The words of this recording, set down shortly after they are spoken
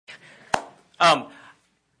Um,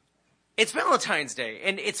 it's Valentine's Day,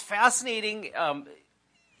 and it's fascinating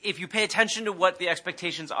if you pay attention to what the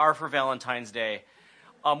expectations are for Valentine's Day,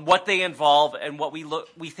 what they involve, and what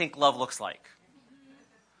we think love looks like.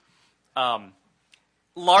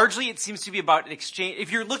 Largely, it seems to be about an exchange.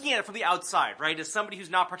 If you're looking at it from the outside, right, as somebody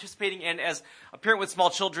who's not participating, and as a parent with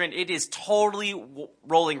small children, it is totally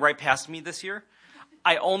rolling right past me this year.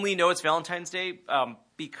 I only know it's Valentine's Day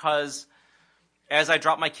because as I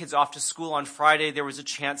dropped my kids off to school on Friday, there was a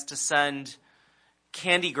chance to send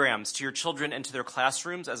candygrams to your children and to their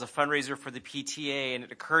classrooms as a fundraiser for the PTA, and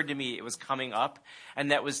it occurred to me it was coming up,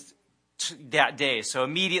 and that was that day. So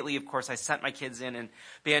immediately, of course, I sent my kids in, and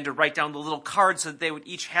they had to write down the little cards so that they would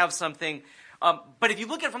each have something. But if you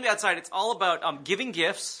look at it from the outside, it's all about giving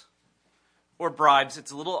gifts or bribes.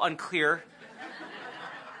 It's a little unclear.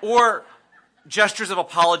 Or gestures of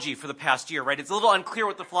apology for the past year, right? It's a little unclear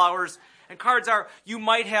what the flowers and cards are. You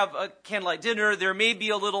might have a candlelight dinner. There may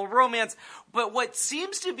be a little romance. But what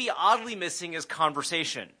seems to be oddly missing is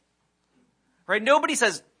conversation, right? Nobody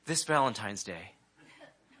says, this Valentine's Day,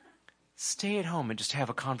 stay at home and just have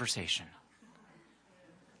a conversation.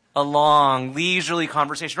 A long, leisurely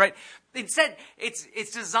conversation, right? Instead,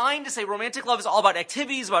 it's designed to say romantic love is all about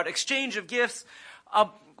activities, about exchange of gifts.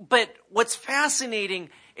 But what's fascinating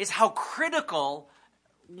is how critical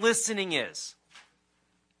listening is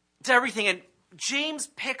to everything. And James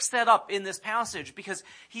picks that up in this passage because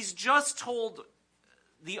he's just told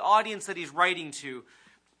the audience that he's writing to,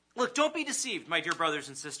 look, don't be deceived, my dear brothers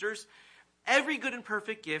and sisters. Every good and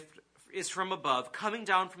perfect gift is from above, coming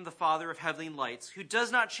down from the Father of heavenly lights, who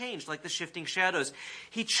does not change like the shifting shadows.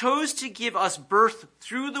 He chose to give us birth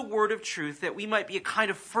through the word of truth that we might be a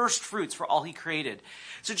kind of first fruits for all he created.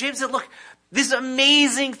 So James said, look, this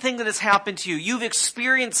amazing thing that has happened to you. You've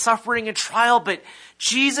experienced suffering and trial, but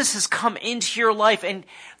Jesus has come into your life, and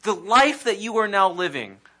the life that you are now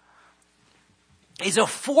living is a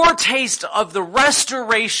foretaste of the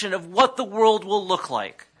restoration of what the world will look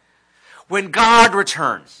like when God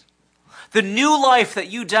returns. The new life that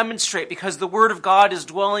you demonstrate because the Word of God is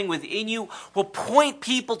dwelling within you will point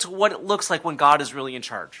people to what it looks like when God is really in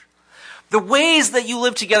charge. The ways that you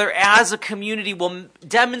live together as a community will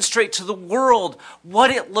demonstrate to the world what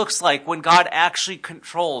it looks like when God actually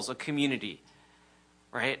controls a community,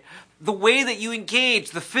 right? The way that you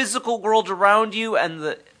engage the physical world around you and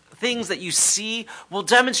the things that you see will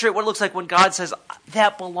demonstrate what it looks like when God says,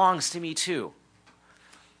 that belongs to me too.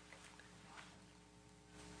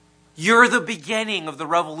 You're the beginning of the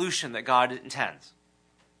revolution that God intends.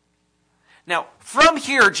 Now, from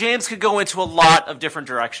here, James could go into a lot of different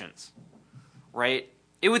directions, right?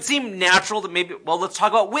 It would seem natural that maybe, well, let's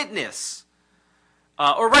talk about witness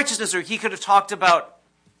or righteousness, or he could have talked about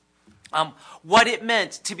what it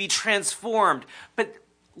meant to be transformed. But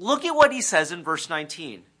look at what he says in verse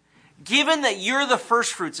 19. Given that you're the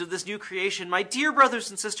first fruits of this new creation, my dear brothers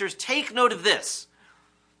and sisters, take note of this.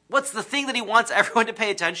 What's the thing that he wants everyone to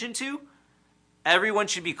pay attention to? Everyone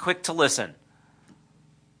should be quick to listen,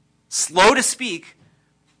 slow to speak,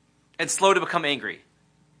 and slow to become angry.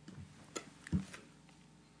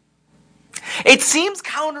 It seems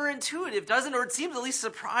counterintuitive, doesn't it? Or it seems at least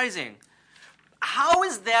surprising. How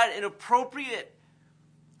is that an appropriate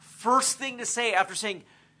first thing to say after saying,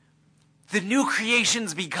 the new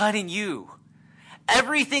creation's begun in you?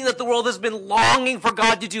 Everything that the world has been longing for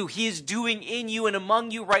God to do, he is doing in you and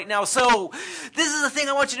among you right now. So, this is the thing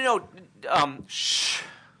I want you to know. Shh.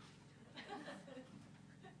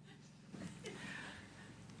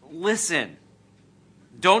 Listen.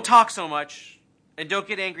 Don't talk so much, and don't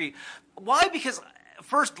get angry. Why? Because,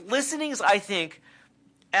 first, listening is, I think,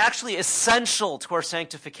 actually essential to our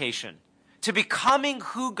sanctification, to becoming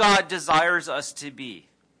who God desires us to be.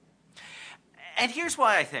 And here's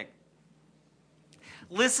why I think.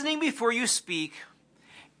 Listening before you speak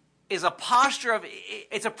is a posture of,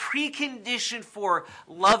 it's a precondition for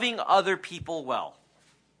loving other people well.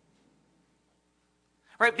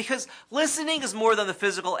 Right? Because listening is more than the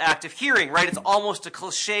physical act of hearing, right? It's almost a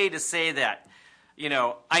cliche to say that. You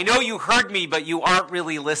know, I know you heard me, but you aren't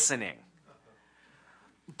really listening.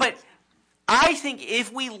 But I think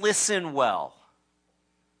if we listen well,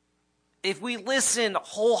 if we listen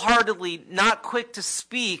wholeheartedly, not quick to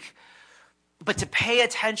speak, but to pay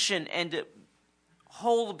attention and to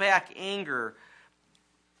hold back anger,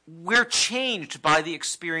 we're changed by the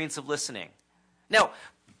experience of listening. Now,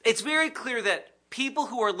 it's very clear that people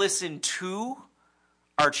who are listened to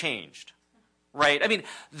are changed, right? I mean,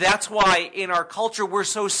 that's why in our culture we're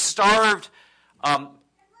so starved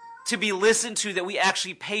to be listened to that we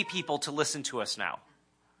actually pay people to listen to us now,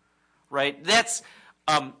 right? That's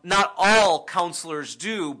Not all counselors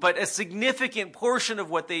do, but a significant portion of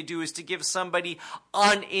what they do is to give somebody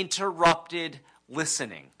uninterrupted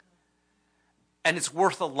listening. And it's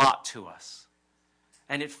worth a lot to us.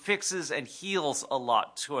 And it fixes and heals a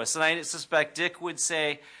lot to us. And I suspect Dick would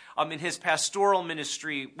say in his pastoral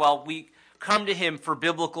ministry, while we come to him for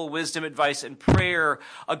biblical wisdom, advice, and prayer,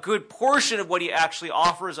 a good portion of what he actually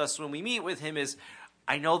offers us when we meet with him is,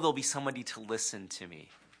 I know there'll be somebody to listen to me.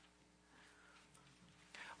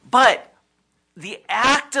 But the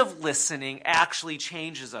act of listening actually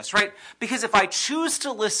changes us, right? Because if I choose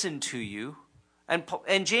to listen to you,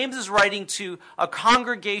 and James is writing to a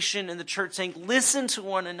congregation in the church saying, listen to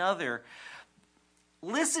one another.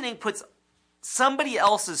 Listening puts somebody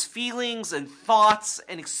else's feelings and thoughts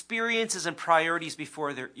and experiences and priorities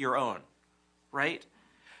before your own, right?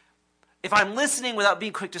 If I'm listening without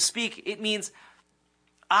being quick to speak, it means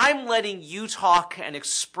I'm letting you talk and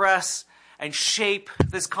express and shape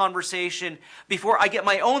this conversation before I get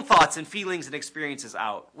my own thoughts and feelings and experiences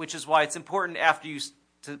out, which is why it's important after he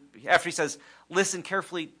says, listen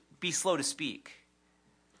carefully, be slow to speak.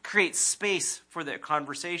 Create space for the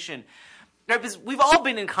conversation. Now, because we've all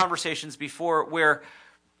been in conversations before where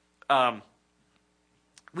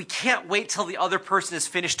we can't wait till the other person is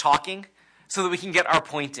finished talking so that we can get our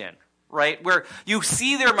point in, right? Where you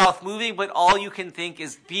see their mouth moving, but all you can think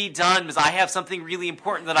is, be done, because I have something really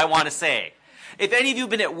important that I want to say. If any of you have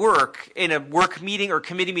been at work, in a work meeting or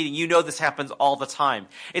committee meeting, you know this happens all the time.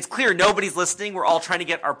 It's clear nobody's listening. We're all trying to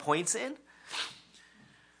get our points in.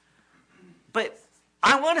 But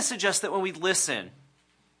I want to suggest that when we listen,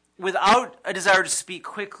 without a desire to speak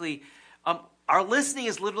quickly, our listening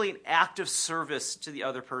is literally an act of service to the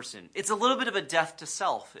other person. It's a little bit of a death to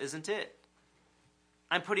self, isn't it?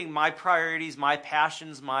 I'm putting my priorities, my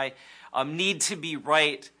passions, my need to be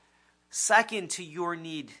right second to your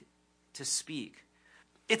need to speak.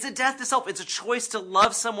 It's a death to self. It's a choice to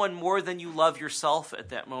love someone more than you love yourself at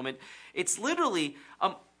that moment. It's literally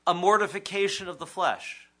a mortification of the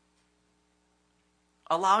flesh.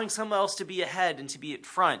 Allowing someone else to be ahead and to be at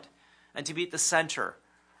front and to be at the center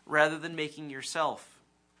rather than making yourself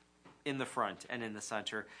in the front and in the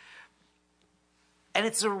center. And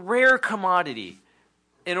it's a rare commodity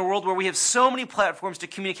in a world where we have so many platforms to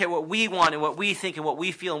communicate what we want and what we think and what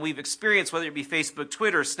we feel and we've experienced, whether it be Facebook,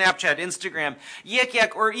 Twitter, Snapchat, Instagram, Yik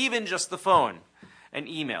Yak, or even just the phone and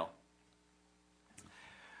email.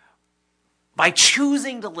 By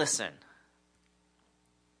choosing to listen,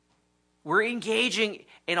 we're engaging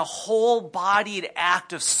in a whole-bodied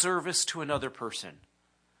act of service to another person.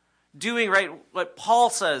 Doing right what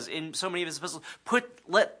Paul says in so many of his epistles,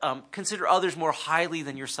 consider others more highly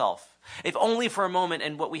than yourself. If only for a moment,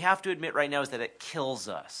 and what we have to admit right now is that it kills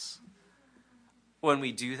us when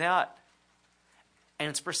we do that. And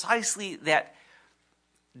it's precisely that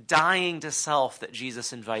dying to self that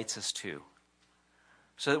Jesus invites us to,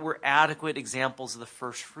 so that we're adequate examples of the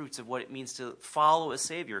first fruits of what it means to follow a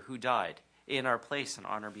Savior who died in our place and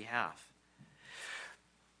on our behalf.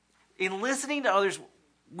 In listening to others,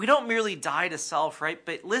 we don't merely die to self, right?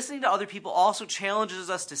 But listening to other people also challenges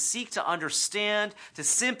us to seek to understand, to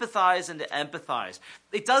sympathize, and to empathize.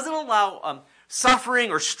 It doesn't allow suffering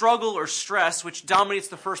or struggle or stress, which dominates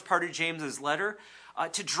the first part of James's letter,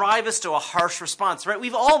 to drive us to a harsh response, right?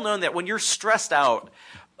 We've all known that when you're stressed out,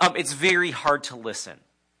 it's very hard to listen.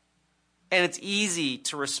 And it's easy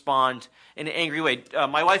to respond in an angry way.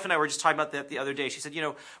 My wife and I were just talking about that the other day. She said,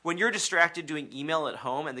 when you're distracted doing email at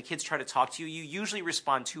home and the kids try to talk to you, you usually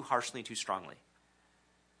respond too harshly and too strongly.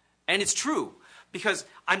 And it's true, because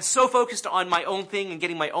I'm so focused on my own thing and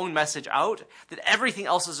getting my own message out that everything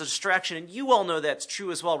else is a distraction. And you all know that's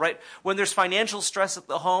true as well, right? When there's financial stress at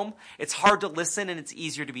the home, it's hard to listen and it's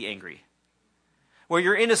easier to be angry. Where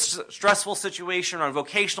you're in a stressful situation or a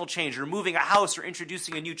vocational change, or moving a house or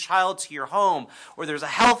introducing a new child to your home, or there's a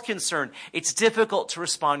health concern, it's difficult to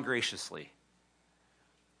respond graciously.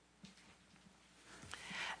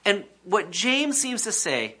 And what James seems to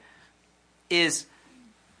say is,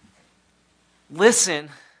 listen,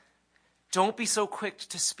 don't be so quick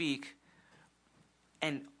to speak,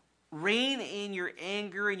 and rein in your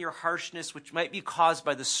anger and your harshness, which might be caused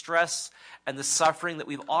by the stress and the suffering that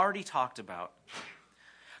we've already talked about.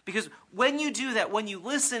 Because when you do that, when you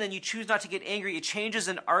listen and you choose not to get angry, it changes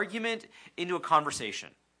an argument into a conversation,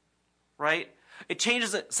 right? It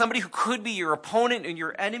changes somebody who could be your opponent and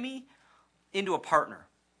your enemy into a partner.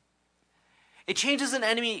 It changes an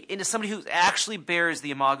enemy into somebody who actually bears the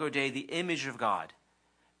imago Dei, the image of God,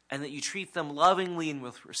 and that you treat them lovingly and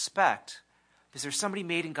with respect, because there's somebody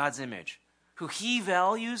made in God's image who he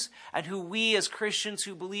values and who we as Christians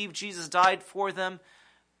who believe Jesus died for them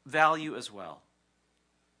value as well.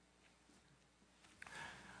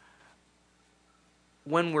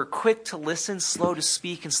 when we're quick to listen, slow to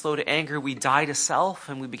speak, and slow to anger, we die to self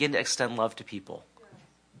and we begin to extend love to people.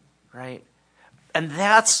 Right? And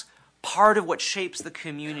that's part of what shapes the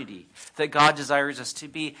community that God desires us to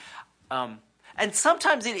be. And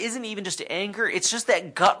sometimes it isn't even just anger, it's just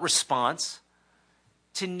that gut response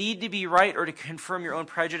to need to be right or to confirm your own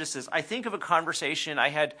prejudices. I think of a conversation I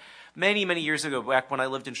had many, many years ago, back when I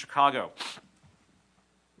lived in Chicago.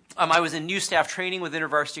 I was in new staff training with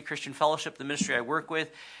InterVarsity Christian Fellowship, the ministry I work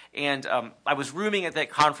with, and I was rooming at that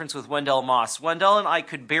conference with Wendell Moss. Wendell and I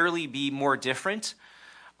could barely be more different.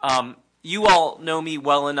 You all know me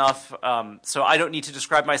well enough, so I don't need to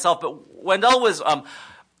describe myself, but Wendell was an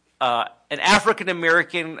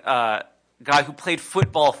African-American guy who played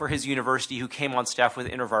football for his university who came on staff with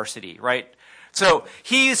InterVarsity, right? So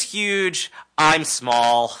he's huge, I'm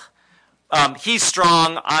small. He's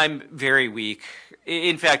strong, I'm very weak.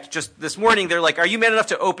 In fact, just this morning, they're like, are you man enough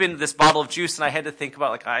to open this bottle of juice? And I had to think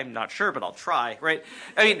about, like, I'm not sure, but I'll try, right?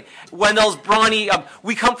 I mean, Wendell's brawny.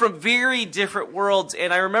 We come from very different worlds.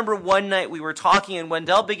 And I remember one night we were talking, and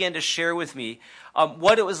Wendell began to share with me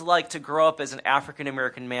what it was like to grow up as an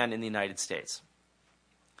African-American man in the United States.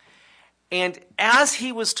 And as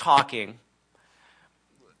he was talking,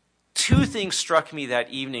 two things struck me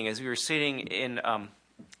that evening as we were sitting in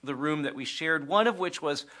the room that we shared, one of which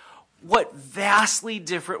was what vastly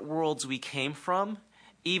different worlds we came from,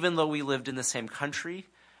 even though we lived in the same country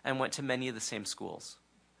and went to many of the same schools.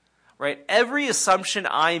 Right? Every assumption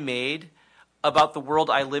I made about the world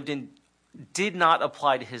I lived in did not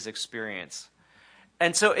apply to his experience.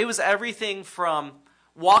 And so it was everything from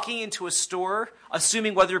walking into a store,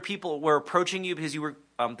 assuming whether people were approaching you because you were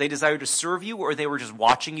they desired to serve you or they were just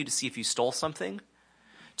watching you to see if you stole something,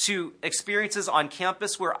 to experiences on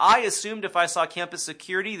campus where I assumed if I saw campus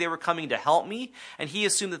security, they were coming to help me, and he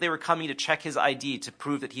assumed that they were coming to check his ID to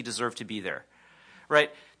prove that he deserved to be there, right?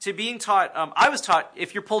 To being taught, I was taught,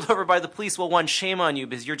 if you're pulled over by the police, well, one, shame on you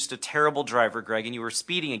because you're just a terrible driver, Greg, and you were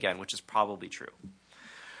speeding again, which is probably true.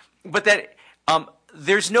 But that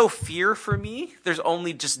there's no fear for me. There's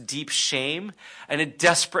only just deep shame and a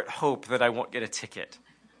desperate hope that I won't get a ticket.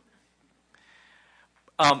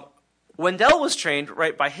 Wendell was trained,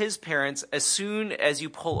 right, by his parents, as soon as you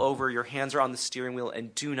pull over, your hands are on the steering wheel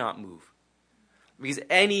and do not move. Because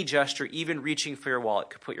any gesture, even reaching for your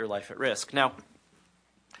wallet, could put your life at risk. Now,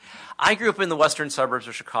 I grew up in the western suburbs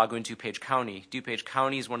of Chicago in DuPage County. DuPage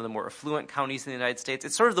County is one of the more affluent counties in the United States.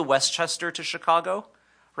 It's sort of the Westchester to Chicago,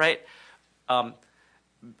 right?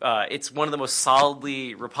 It's one of the most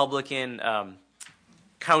solidly Republican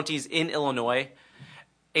counties in Illinois.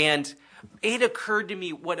 And it occurred to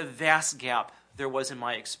me what a vast gap there was in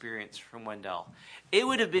my experience from Wendell. It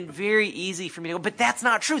would have been very easy for me to go, but that's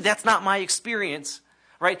not true. That's not my experience,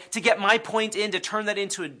 right? To get my point in, to turn that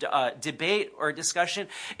into a debate or a discussion,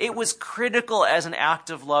 it was critical as an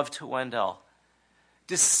act of love to Wendell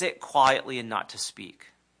to sit quietly and not to speak.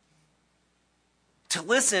 To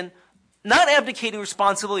listen, not abdicating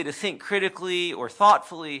responsibility to think critically or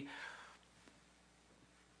thoughtfully,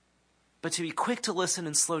 but to be quick to listen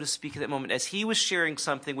and slow to speak at that moment as he was sharing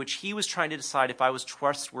something which he was trying to decide if I was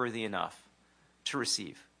trustworthy enough to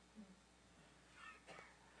receive.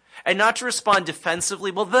 And not to respond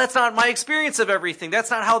defensively, well, that's not my experience of everything.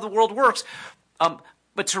 That's not how the world works.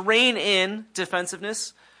 But to rein in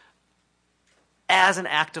defensiveness as an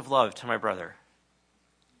act of love to my brother.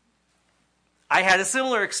 I had a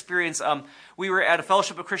similar experience. We were at a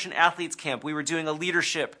Fellowship of Christian Athletes camp. We were doing a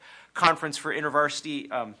leadership conference for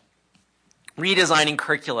InterVarsity, redesigning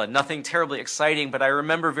curricula. Nothing terribly exciting, but I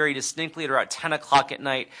remember very distinctly at about 10 o'clock at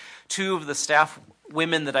night, two of the staff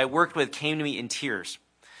women that I worked with came to me in tears.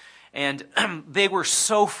 And they were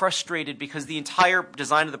so frustrated because the entire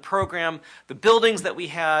design of the program, the buildings that we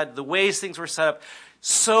had, the ways things were set up,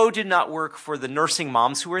 so did not work for the nursing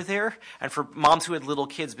moms who were there and for moms who had little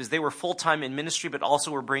kids because they were full-time in ministry but also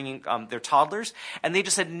were bringing their toddlers. And they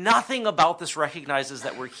just said nothing about this recognizes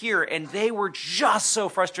that we're here. And they were just so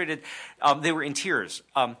frustrated. They were in tears.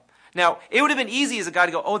 Now, it would have been easy as a guy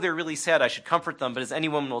to go, oh, they're really sad. I should comfort them. But as any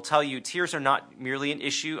woman will tell you, tears are not merely an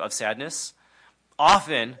issue of sadness.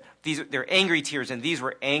 Often, they're angry tears, and these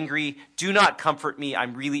were angry, do not comfort me,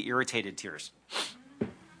 I'm really irritated tears.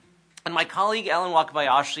 And my colleague, Alan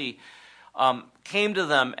Wakabayashi, came to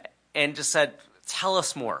them and just said, tell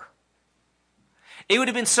us more. It would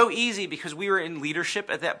have been so easy because we were in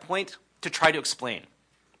leadership at that point to try to explain.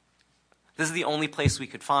 This is the only place we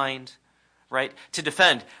could find, right? To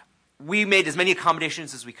defend. We made as many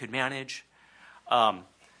accommodations as we could manage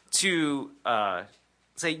to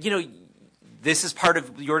say, this is part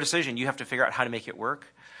of your decision. You have to figure out how to make it work.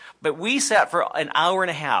 But we sat for an hour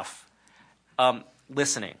and a half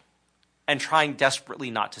listening and trying desperately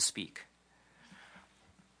not to speak.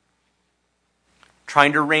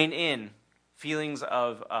 Trying to rein in feelings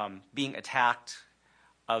of being attacked,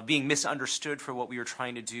 of being misunderstood for what we were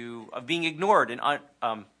trying to do, of being ignored and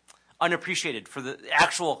unappreciated for the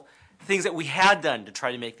actual things that we had done to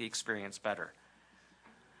try to make the experience better.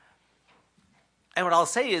 And what I'll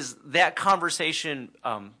say is that conversation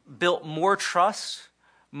built more trust,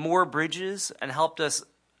 more bridges, and helped us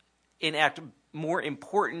enact more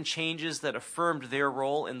important changes that affirmed their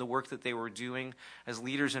role in the work that they were doing as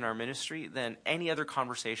leaders in our ministry than any other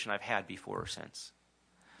conversation I've had before or since.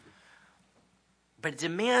 But it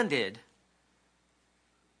demanded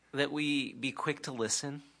that we be quick to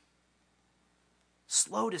listen,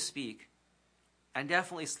 slow to speak, and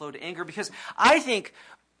definitely slow to anger, because I think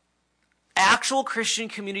actual Christian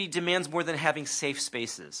community demands more than having safe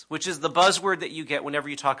spaces, which is the buzzword that you get whenever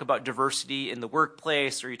you talk about diversity in the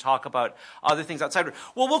workplace or you talk about other things outside.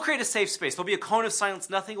 Well, we'll create a safe space. There'll be a cone of silence.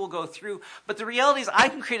 Nothing will go through. But the reality is I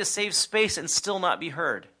can create a safe space and still not be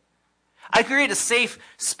heard. I can create a safe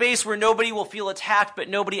space where nobody will feel attacked, but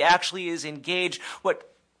nobody actually is engaged. What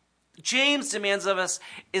James demands of us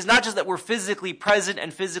is not just that we're physically present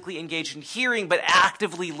and physically engaged in hearing, but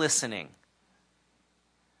actively listening.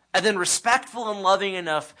 And then respectful and loving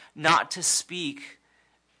enough not to speak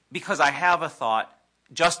because I have a thought,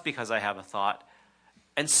 just because I have a thought,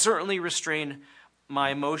 and certainly restrain my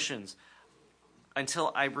emotions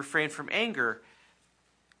until I refrain from anger.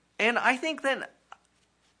 And I think then,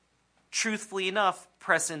 truthfully enough,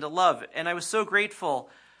 press into love. And I was so grateful.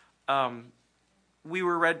 We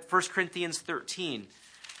were read 1 Corinthians 13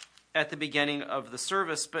 at the beginning of the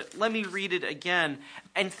service, but let me read it again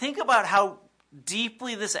and think about how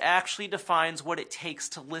deeply this actually defines what it takes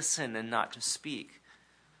to listen and not to speak.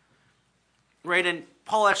 Right? And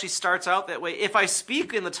Paul actually starts out that way. If I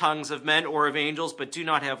speak in the tongues of men or of angels but do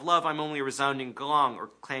not have love, I'm only a resounding gong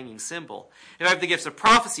or clanging cymbal. If I have the gifts of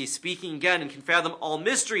prophecy, speaking again, and can fathom all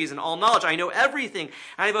mysteries and all knowledge, I know everything. And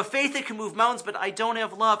I have a faith that can move mountains, but I don't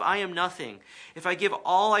have love, I am nothing. If I give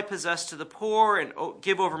all I possess to the poor and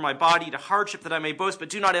give over my body to hardship that I may boast, but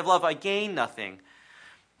do not have love, I gain nothing.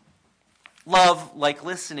 Love, like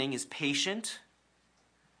listening, is patient,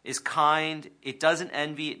 is kind, it doesn't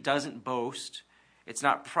envy, it doesn't boast, it's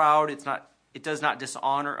not proud, it does not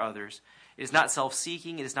dishonor others, it is not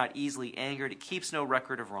self-seeking, it is not easily angered, it keeps no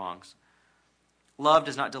record of wrongs. Love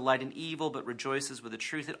does not delight in evil, but rejoices with the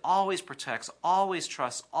truth. It always protects, always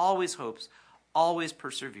trusts, always hopes, always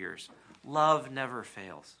perseveres. Love never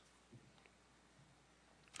fails.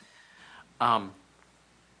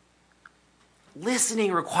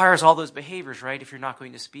 Listening requires all those behaviors, right? If you're not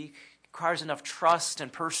going to speak, it requires enough trust and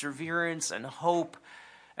perseverance and hope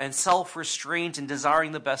and self-restraint and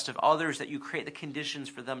desiring the best of others that you create the conditions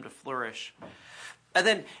for them to flourish. And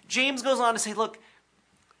then James goes on to say, look,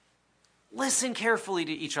 listen carefully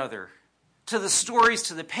to each other, to the stories,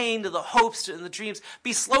 to the pain, to the hopes, to the dreams.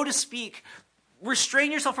 Be slow to speak.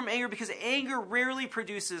 Restrain yourself from anger because anger rarely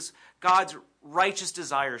produces God's righteous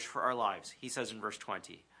desires for our lives, he says in verse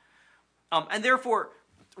 20. And therefore,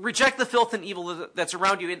 reject the filth and evil that's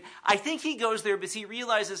around you. And I think he goes there because he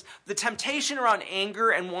realizes the temptation around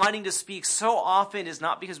anger and wanting to speak so often is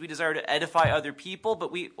not because we desire to edify other people,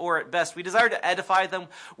 but or at best, we desire to edify them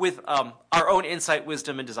with our own insight,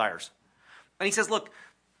 wisdom, and desires. And he says, look,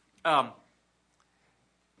 that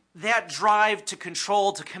drive to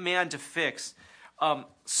control, to command, to fix,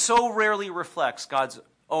 so rarely reflects God's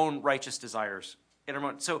own righteous desires.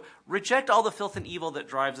 So reject all the filth and evil that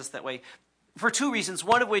drives us that way for two reasons,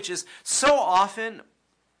 one of which is so often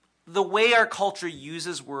the way our culture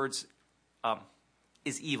uses words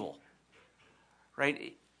is evil,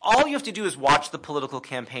 right? All you have to do is watch the political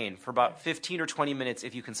campaign for about 15 or 20 minutes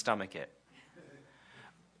if you can stomach it.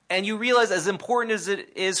 And you realize as important as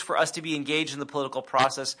it is for us to be engaged in the political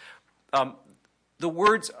process, the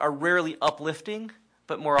words are rarely uplifting,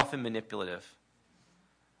 but more often manipulative.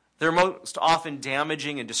 They're most often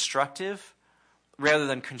damaging and destructive rather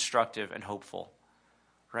than constructive and hopeful,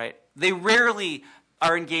 right? They rarely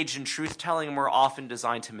are engaged in truth-telling and more often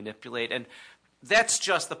designed to manipulate. And that's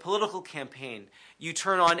just the political campaign. You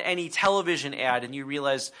turn on any television ad and you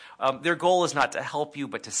realize their goal is not to help you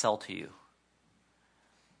but to sell to you,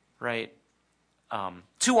 right?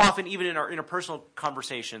 Too often, even in our interpersonal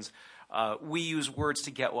conversations, we use words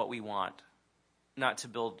to get what we want, not to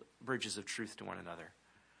build bridges of truth to one another.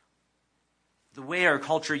 The way our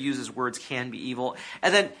culture uses words can be evil.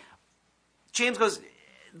 And then James goes,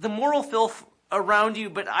 the moral filth around you,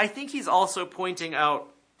 but I think he's also pointing out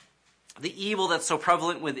the evil that's so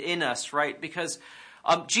prevalent within us, right? Because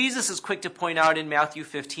Jesus is quick to point out in Matthew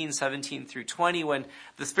 15, 17 through 20, when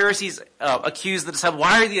the Pharisees accuse the disciples,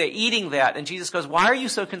 why are they eating that? And Jesus goes, why are you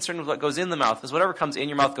so concerned with what goes in the mouth? Because whatever comes in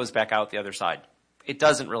your mouth goes back out the other side. It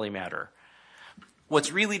doesn't really matter.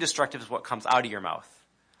 What's really destructive is what comes out of your mouth,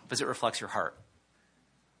 because it reflects your heart.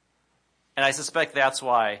 And I suspect that's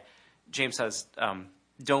why James says,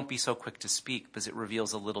 don't be so quick to speak, because it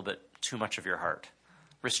reveals a little bit too much of your heart.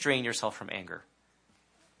 Restrain yourself from anger.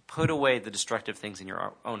 Put away the destructive things in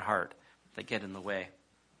your own heart that get in the way.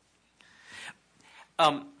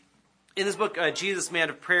 In this book, Jesus, Man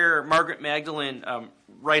of Prayer, Margaret Magdalene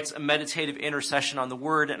writes a meditative intercession on the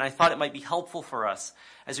word, and I thought it might be helpful for us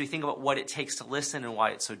as we think about what it takes to listen and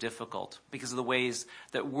why it's so difficult, because of the ways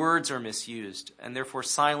that words are misused, and therefore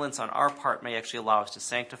silence on our part may actually allow us to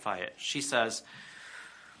sanctify it. She says,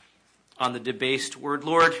 on the debased word,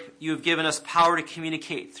 Lord, you have given us power to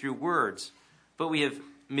communicate through words, but we have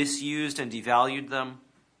misused and devalued them,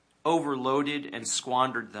 overloaded and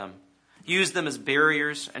squandered them, used them as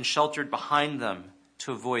barriers and sheltered behind them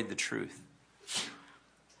to avoid the truth.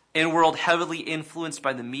 In a world heavily influenced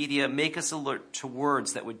by the media, make us alert to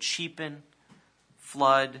words that would cheapen,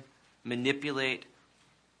 flood, manipulate,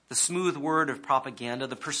 the smooth word of propaganda,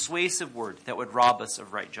 the persuasive word that would rob us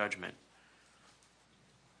of right judgment.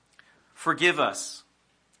 Forgive us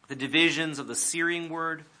the divisions of the searing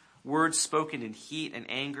word, words spoken in heat and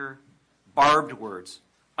anger, barbed words,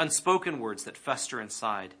 unspoken words that fester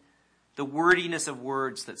inside, the wordiness of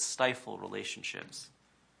words that stifle relationships.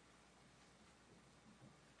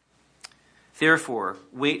 Therefore,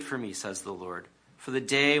 wait for me, says the Lord, for the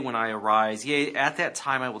day when I arise. Yea, at that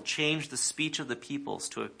time I will change the speech of the peoples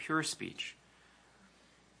to a pure speech.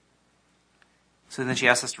 So then she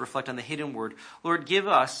asks us to reflect on the hidden word. Lord, give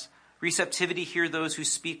us receptivity to hear those who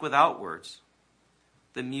speak without words,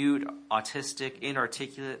 the mute, autistic,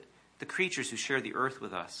 inarticulate, the creatures who share the earth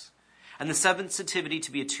with us, and the sensitivity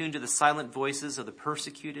to be attuned to the silent voices of the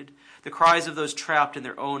persecuted, the cries of those trapped in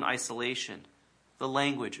their own isolation, the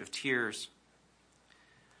language of tears.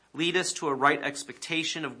 Lead us to a right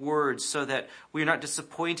expectation of words so that we are not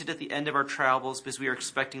disappointed at the end of our travels because we are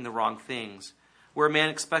expecting the wrong things. Where a man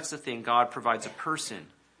expects a thing, God provides a person,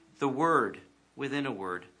 the word within a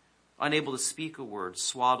word, unable to speak a word,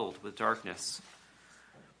 swaddled with darkness.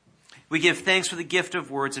 We give thanks for the gift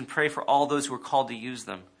of words and pray for all those who are called to use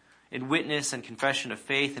them, in witness and confession of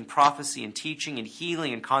faith, in prophecy and teaching, in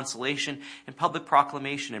healing and consolation, in public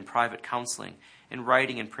proclamation and private counseling, in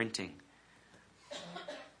writing and printing.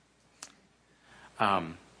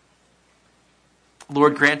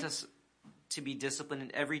 Lord, grant us to be disciplined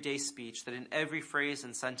in everyday speech, that in every phrase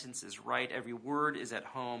and sentence is right, every word is at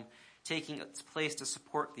home, taking its place to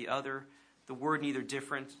support the other, the word neither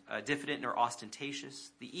diffident nor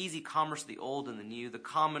ostentatious, the easy commerce of the old and the new, the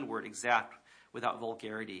common word exact without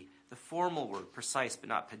vulgarity, the formal word precise but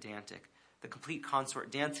not pedantic, the complete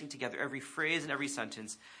consort dancing together every phrase and every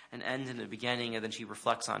sentence, and ends in a beginning, and then she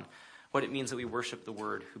reflects on what it means that we worship the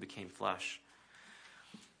Word who became flesh.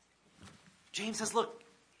 James says, look,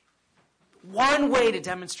 one way to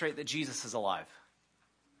demonstrate that Jesus is alive,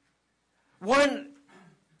 one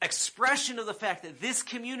expression of the fact that this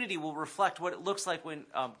community will reflect what it looks like when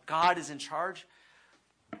God is in charge,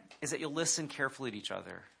 is that you'll listen carefully to each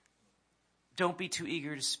other. Don't be too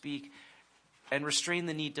eager to speak, and restrain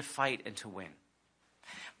the need to fight and to win.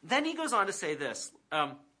 Then he goes on to say this,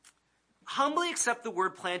 humbly accept the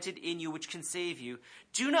word planted in you which can save you.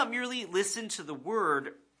 Do not merely listen to the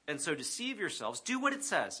word and so deceive yourselves. Do what it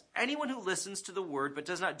says. Anyone who listens to the word but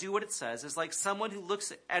does not do what it says is like someone who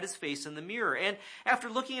looks at his face in the mirror and after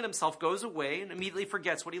looking at himself goes away and immediately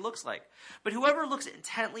forgets what he looks like. But whoever looks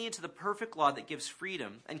intently into the perfect law that gives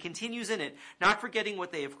freedom and continues in it, not forgetting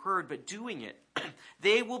what they have heard but doing it,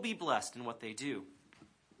 they will be blessed in what they do.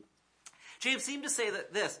 James seemed to say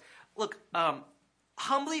that this, look,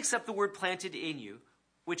 humbly accept the word planted in you,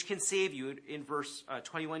 which can save you in verse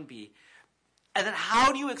 21b. And then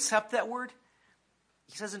how do you accept that word?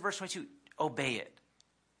 He says in verse 22, obey it.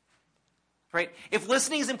 Right? If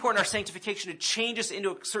listening is important in our sanctification to change us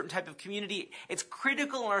into a certain type of community, it's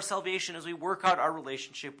critical in our salvation as we work out our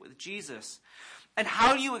relationship with Jesus. And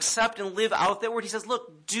how do you accept and live out that word? He says,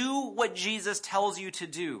 look, do what Jesus tells you to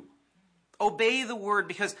do. Obey the word,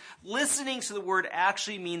 because listening to the word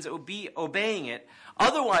actually means obeying it.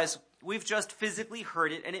 Otherwise, we've just physically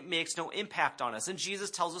heard it and it makes no impact on us. And Jesus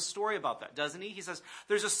tells a story about that, doesn't he? He says,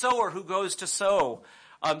 there's a sower who goes to sow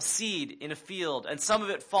seed in a field, and some of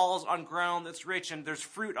it falls on ground that's rich and there's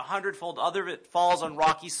fruit 100-fold. Other of it falls on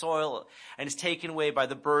rocky soil and is taken away by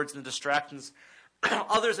the birds and the distractions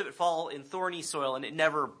Others of it fall in thorny soil and it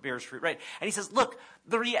never bears fruit, right? And he says, look,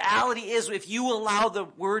 the reality is if you allow the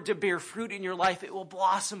word to bear fruit in your life, it will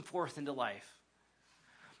blossom forth into life.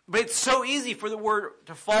 But it's so easy for the word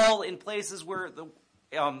to fall in places where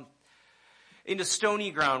into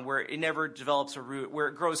stony ground where it never develops a root, where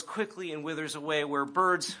it grows quickly and withers away, where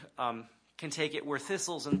birds can take it, where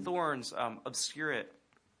thistles and thorns obscure it,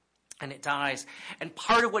 and it dies. And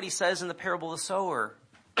part of what he says in the parable of the sower,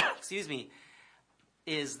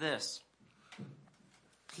 is this.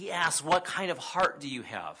 He asks, what kind of heart do you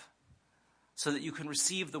have so that you can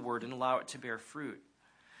receive the word and allow it to bear fruit?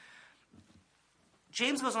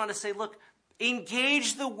 James goes on to say, look,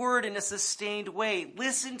 engage the word in a sustained way.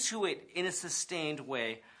 Listen to it in a sustained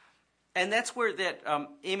way. And that's where that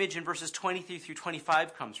image in verses 23 through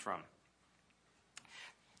 25 comes from.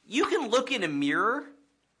 You can look in a mirror,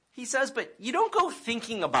 he says, but you don't go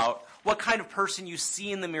thinking about what kind of person you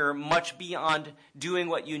see in the mirror much beyond doing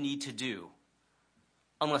what you need to do,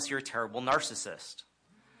 unless you're a terrible narcissist.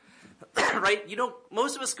 Right?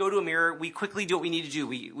 Most of us go to a mirror, we quickly do what we need to do.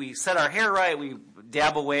 We set our hair right, we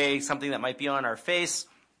dab away something that might be on our face.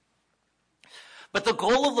 But the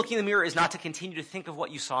goal of looking in the mirror is not to continue to think of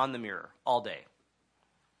what you saw in the mirror all day.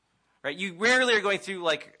 Right? You rarely are going through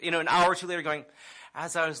an hour or two later going,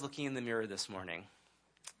 as I was looking in the mirror this morning.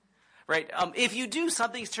 Right? If you do,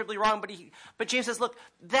 something's terribly wrong, but James says, look,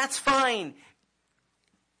 that's fine.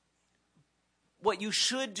 What you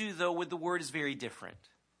should do, though, with the word is very different.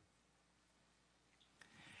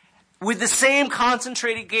 With the same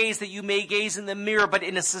concentrated gaze that you may gaze in the mirror, but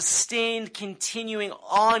in a sustained, continuing,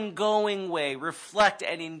 ongoing way, reflect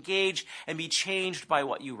and engage and be changed by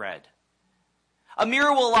what you read. A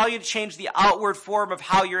mirror will allow you to change the outward form of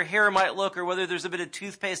how your hair might look or whether there's a bit of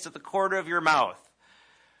toothpaste at the corner of your mouth.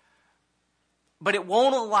 But it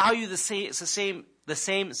won't allow you the same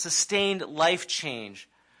sustained life change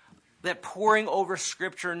that poring over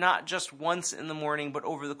Scripture not just once in the morning, but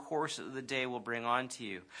over the course of the day will bring on to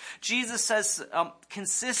you. Jesus says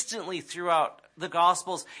consistently throughout the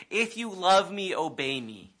Gospels, if you love me, obey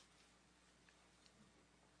me.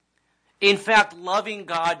 In fact, loving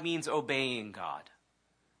God means obeying God.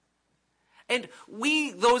 And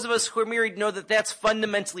those of us who are married, know that that's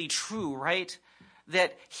fundamentally true, right?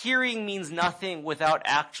 That hearing means nothing without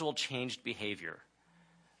actual changed behavior.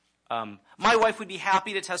 My wife would be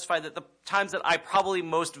happy to testify that the times that I probably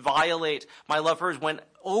most violate my love for her is when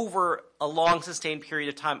over a long sustained period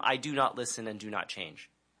of time I do not listen and do not change.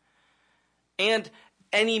 And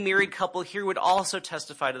any married couple here would also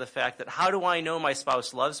testify to the fact that how do I know my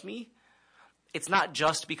spouse loves me? It's not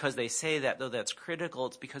just because they say that, though that's critical.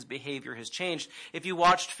 It's because behavior has changed. If you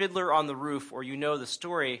watched Fiddler on the Roof or you know the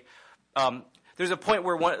story, there's a point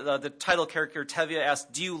where the title character, Tevye, asks,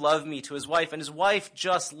 do you love me, to his wife? And his wife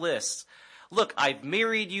just lists, look, I've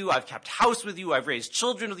married you, I've kept house with you, I've raised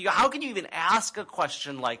children with you. How can you even ask a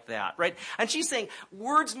question like that, right? And she's saying,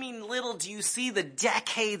 words mean little. Do you see the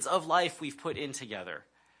decades of life we've put in together?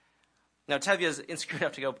 Now, Tevye is insecure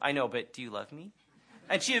enough to go, I know, but do you love me?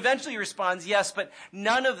 And she eventually responds, yes, but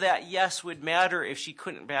none of that yes would matter if she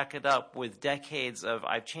couldn't back it up with decades of,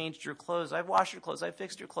 I've changed your clothes, I've washed your clothes, I've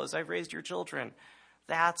fixed your clothes, I've raised your children.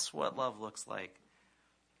 That's what love looks like.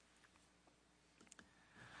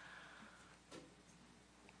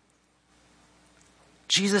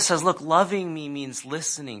 Jesus says, look, loving me means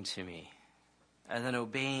listening to me and then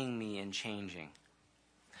obeying me and changing.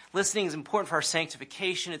 Listening is important for our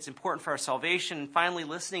sanctification. It's important for our salvation. And finally,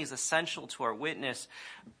 listening is essential to our witness.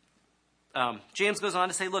 James goes on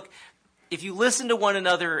to say, look, if you listen to one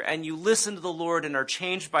another and you listen to the Lord and are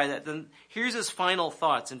changed by that, then here's his final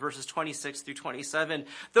thoughts in verses 26 through 27.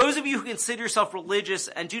 Those of you who consider yourself religious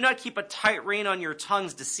and do not keep a tight rein on your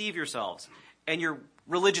tongues deceive yourselves, and your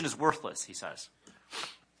religion is worthless, he says.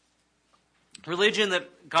 Religion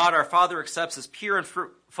that God our Father accepts as pure and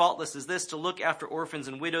faultless is this, to look after orphans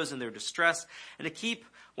and widows in their distress and to keep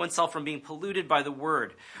oneself from being polluted by the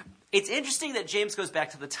word. It's interesting that James goes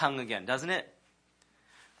back to the tongue again, doesn't it?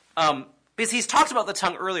 Because he's talked about the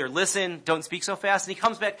tongue earlier. Listen, don't speak so fast. And he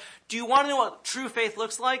comes back, do you want to know what true faith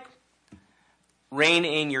looks like? Rein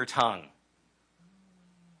in your tongue.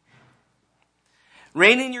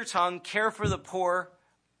 Rein in your tongue, care for the poor,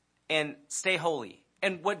 and stay holy.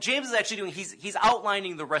 And what James is actually doing, he's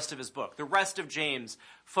outlining the rest of his book. The rest of James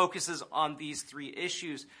focuses on these three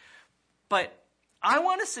issues. But I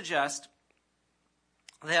want to suggest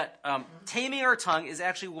that taming our tongue is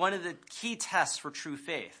actually one of the key tests for true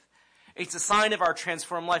faith. It's a sign of our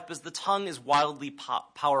transformed life because the tongue is wildly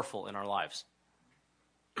powerful in our lives.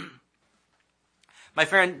 My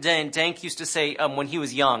friend Dank used to say when he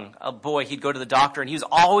was young, a boy, he'd go to the doctor, and he was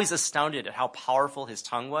always astounded at how powerful his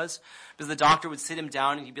tongue was, because the doctor would sit him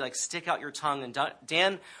down, and he'd be like, stick out your tongue. And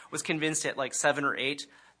Dan was convinced at like 7 or 8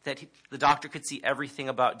 that the doctor could see everything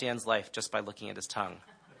about Dan's life just by looking at his tongue.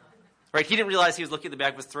 Right? He didn't realize he was looking at the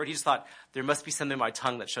back of his throat. He just thought, there must be something in my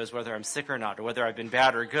tongue that shows whether I'm sick or not, or whether I've been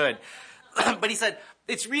bad or good. But he said,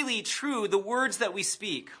 it's really true. The words that we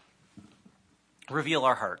speak reveal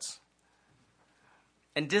our hearts.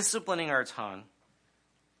 And disciplining our tongue,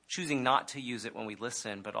 choosing not to use it when we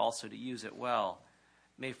listen, but also to use it well,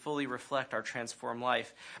 may fully reflect our transformed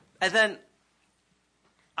life. And then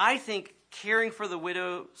I think caring for the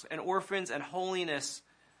widows and orphans and holiness,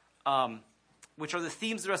 which are the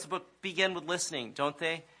themes of the rest of the book, begin with listening, don't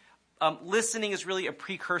they? Listening is really a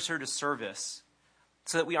precursor to service,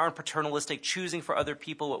 so that we aren't paternalistic, choosing for other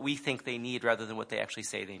people what we think they need rather than what they actually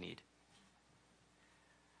say they need.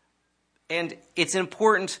 And it's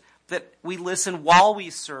important that we listen while we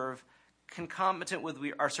serve, concomitant with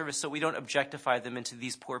our service, so we don't objectify them into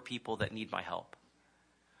these poor people that need my help.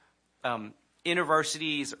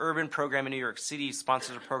 InterVarsity's urban program in New York City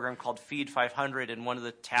sponsors a program called Feed 500, and one of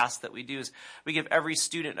the tasks that we do is we give every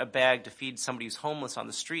student a bag to feed somebody who's homeless on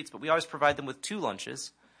the streets, but we always provide them with 2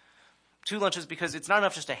 lunches. 2 lunches because it's not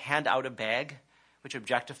enough just to hand out a bag, which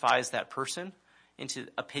objectifies that person into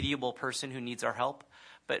a pitiable person who needs our help.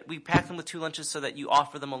 But we pack them with 2 lunches so that you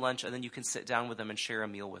offer them a lunch and then you can sit down with them and share a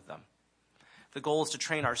meal with them. The goal is to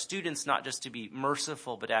train our students not just to be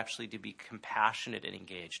merciful, but actually to be compassionate and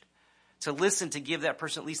engaged. To listen, to give that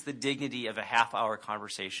person at least the dignity of a half-hour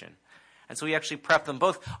conversation. And so we actually prep them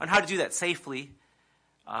both on how to do that safely,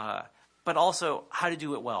 but also how to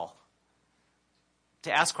do it well.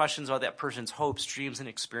 To ask questions about that person's hopes, dreams, and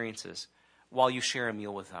experiences while you share a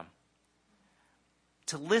meal with them.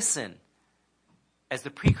 To listen as the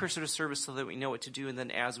precursor to service so that we know what to do, and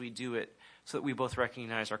then as we do it, so that we both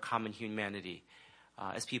recognize our common humanity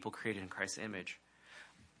as people created in Christ's image.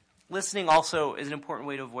 Listening also is an important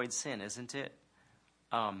way to avoid sin, isn't it?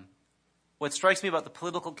 What strikes me about the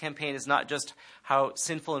political campaign is not just how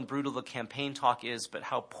sinful and brutal the campaign talk is, but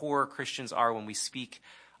how poor Christians are when we speak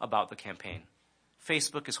about the campaign.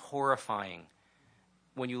 Facebook is horrifying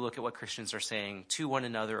when you look at what Christians are saying to one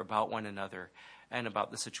another, about one another, and about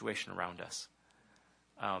the situation around us.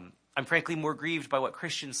 I'm frankly more grieved by what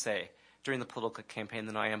Christians say during the political campaign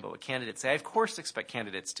than I am about what candidates say. I, of course, expect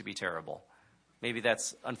candidates to be terrible. Maybe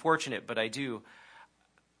that's unfortunate, but I do.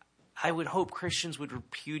 I would hope Christians would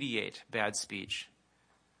repudiate bad speech,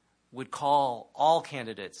 would call all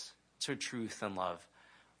candidates to truth and love,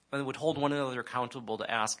 and would hold one another accountable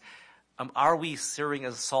to ask, are we serving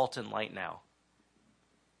as salt and light now?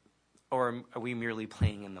 Or are we merely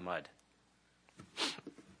playing in the mud?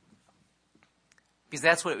 Because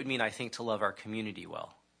that's what it would mean, I think, to love our community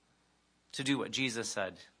well. To do what Jesus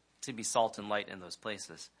said, to be salt and light in those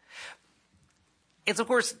places. It's, of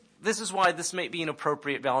course, this is why this might be an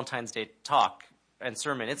appropriate Valentine's Day talk and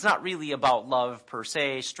sermon. It's not really about love per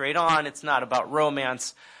se, straight on. It's not about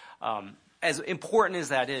romance. As important as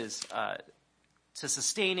that is to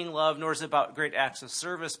sustaining love, nor is it about great acts of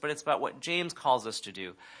service, but it's about what James calls us to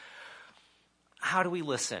do. How do we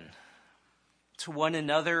listen to one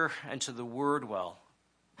another and to the word well?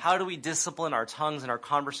 How do we discipline our tongues and our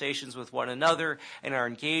conversations with one another and our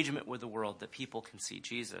engagement with the world that people can see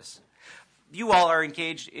Jesus? You all are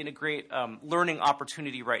engaged in a great learning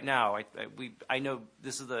opportunity right now. I know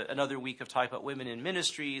this is another week of talking about women in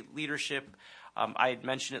ministry, leadership. I had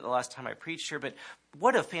mentioned it the last time I preached here, but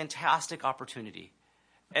what a fantastic opportunity.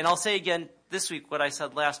 And I'll say again this week what I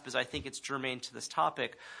said last because I think it's germane to this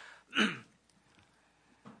topic.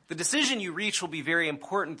 The decision you reach will be very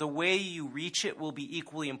important. The way you reach it will be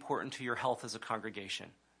equally important to your health as a congregation.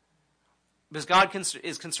 Because God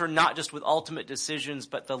is concerned not just with ultimate decisions,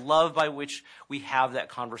 but the love by which we have that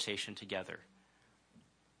conversation together.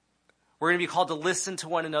 We're going to be called to listen to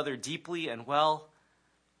one another deeply and well,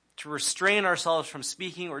 to restrain ourselves from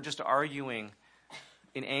speaking or just arguing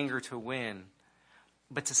in anger to win,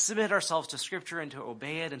 but to submit ourselves to Scripture and to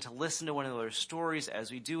obey it and to listen to one another's stories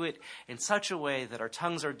as we do it in such a way that our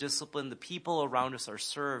tongues are disciplined, the people around us are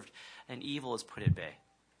served, and evil is put at bay.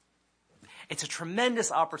 It's a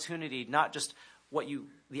tremendous opportunity, not just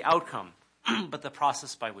the outcome, but the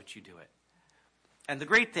process by which you do it. And the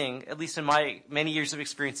great thing, at least in my many years of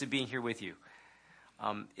experience of being here with you,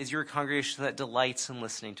 is you're a congregation that delights in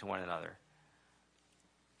listening to one another,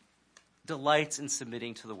 delights in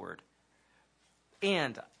submitting to the word.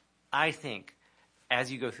 And I think,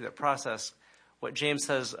 as you go through that process, what James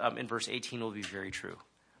says in verse 18 will be very true.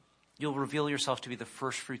 You'll reveal yourself to be the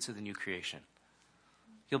first fruits of the new creation.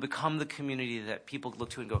 You'll become the community that people look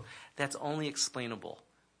to and go, that's only explainable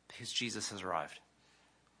because Jesus has arrived.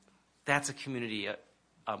 That's a community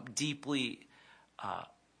that deeply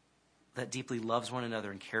loves one another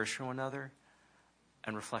and cares for one another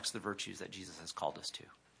and reflects the virtues that Jesus has called us to.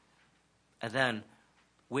 And then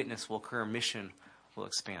witness will occur, mission will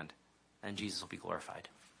expand, and Jesus will be glorified.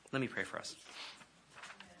 Let me pray for us.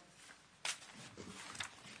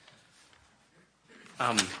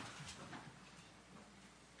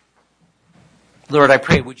 Lord, I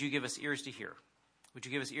pray, would you give us ears to hear? Would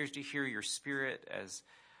you give us ears to hear your Spirit as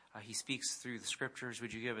he speaks through the Scriptures?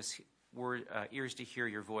 Would you give us ears to hear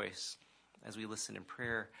your voice as we listen in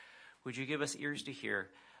prayer? Would you give us ears to hear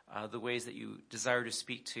the ways that you desire to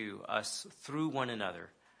speak to us through one another,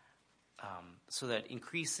 so that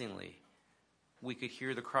increasingly we could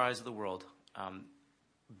hear the cries of the world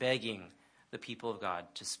begging the people of God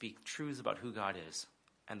to speak truths about who God is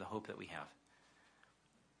and the hope that we have.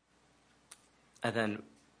 And then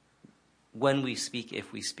when we speak,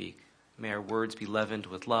 if we speak, may our words be leavened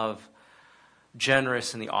with love,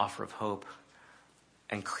 generous in the offer of hope,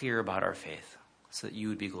 and clear about our faith, so that you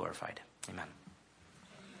would be glorified. Amen.